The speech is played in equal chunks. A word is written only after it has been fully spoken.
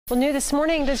Well, new this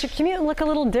morning, does your commute look a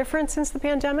little different since the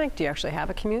pandemic? Do you actually have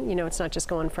a commute? You know, it's not just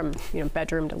going from,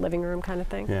 bedroom to living room kind of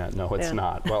thing. Yeah, no, it's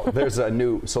not. Well, there's a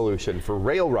new solution for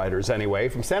rail riders anyway,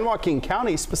 from San Joaquin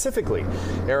County specifically.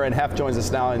 Aaron Heff joins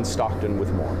us now in Stockton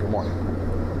with more. Good morning.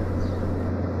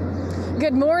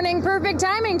 Good morning. Perfect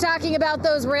timing talking about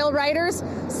those rail riders.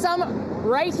 Some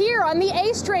right here on the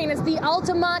ACE train. It's the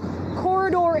Altamont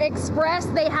Corridor Express.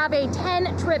 They have a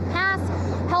 10-trip pass,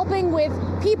 helping with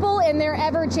people in their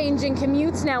ever-changing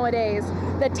commutes nowadays.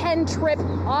 The 10-trip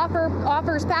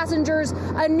offers passengers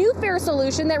a new fare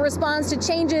solution that responds to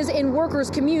changes in workers'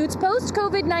 commutes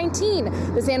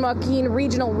post-COVID-19. The San Joaquin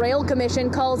Regional Rail Commission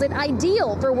calls it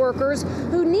ideal for workers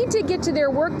who need to get to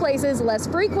their workplaces less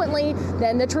frequently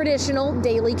than the traditional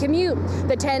daily commute.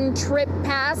 The 10-trip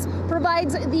pass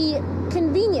provides the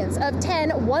convenience of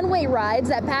 10 one-way rides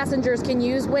that passengers can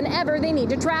use whenever they need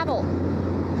to travel.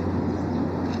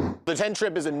 The 10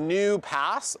 trip is a new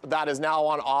pass that is now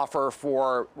on offer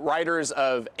for riders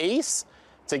of ACE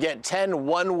to get 10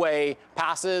 one-way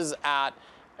passes at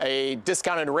a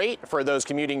discounted rate for those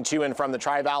commuting to and from the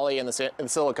Tri-Valley and the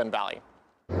Silicon Valley.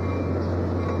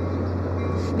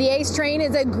 The ACE train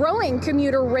is a growing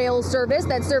commuter rail service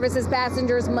that services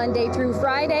passengers Monday through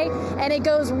Friday, and it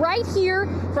goes right here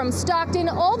from Stockton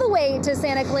all the way to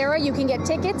Santa Clara. You can get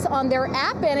tickets on their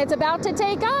app, and it's about to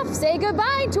take off. Say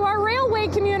goodbye to our railway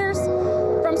commuters.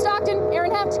 From Stockton,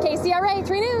 Aaron Heff, KCRA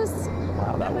 3 News.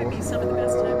 Wow, that might be some of the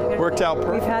best timing worked out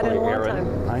perfectly, we've had in a long Aaron.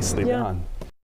 time. Nicely done.